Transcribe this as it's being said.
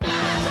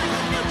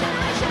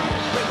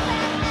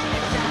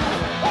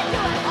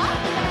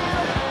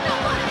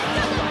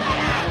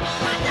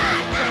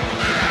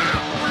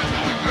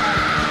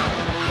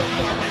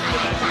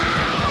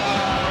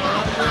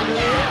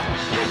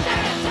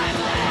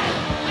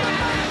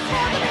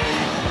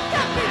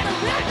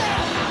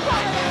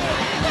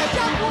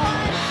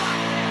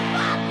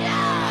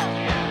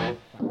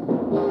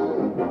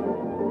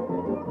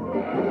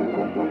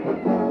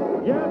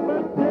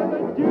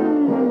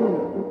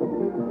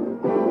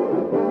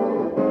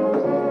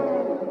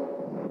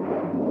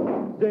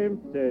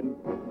Simpson,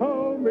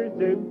 Homer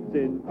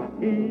Simpson,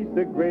 he's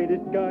the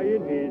greatest guy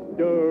in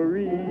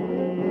history.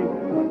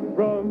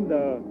 From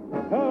the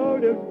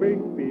town of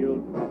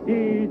Springfield,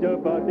 he's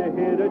about to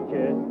hit a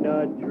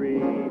chestnut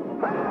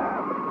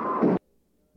tree.